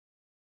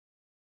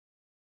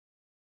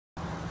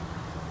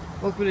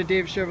Welcome to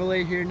Dave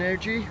Chevrolet here in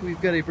Airdrie.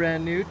 We've got a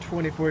brand new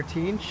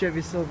 2014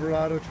 Chevy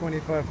Silverado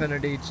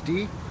 2500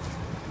 HD.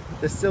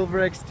 The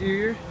silver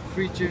exterior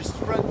features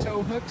front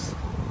tow hooks,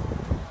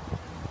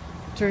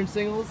 turn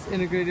signals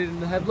integrated in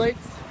the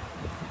headlights,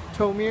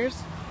 tow mirrors.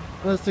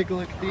 Let's take a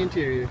look at the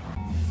interior.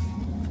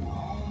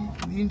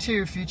 The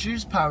interior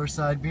features power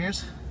side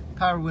mirrors,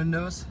 power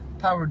windows,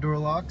 power door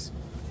locks,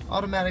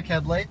 automatic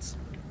headlights,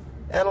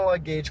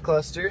 analog gauge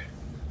cluster,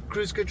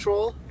 cruise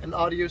control and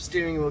audio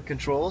steering wheel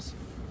controls,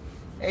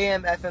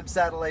 AM/FM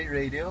satellite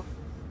radio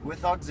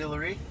with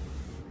auxiliary,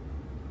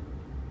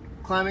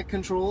 climate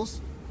controls,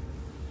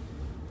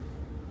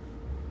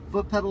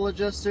 foot pedal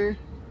adjuster,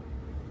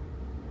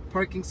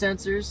 parking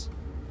sensors,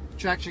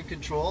 traction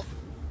control,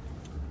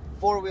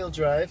 four-wheel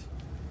drive,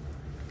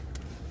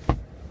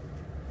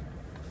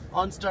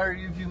 OnStar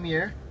rear view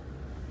mirror,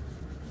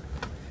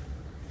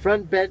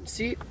 front bench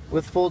seat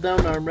with fold-down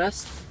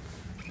armrest,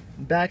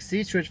 back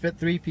seats which fit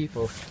 3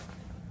 people.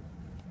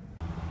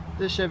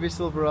 This Chevy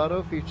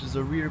Silverado features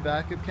a rear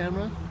backup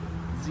camera,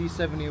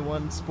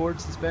 Z71 sport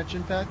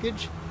suspension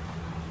package,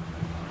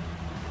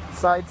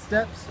 side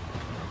steps,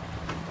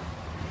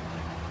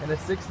 and a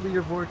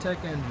 6-liter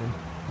Vortec engine.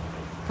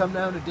 Come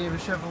down to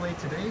Davis Chevrolet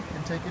today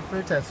and take it for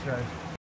a test drive.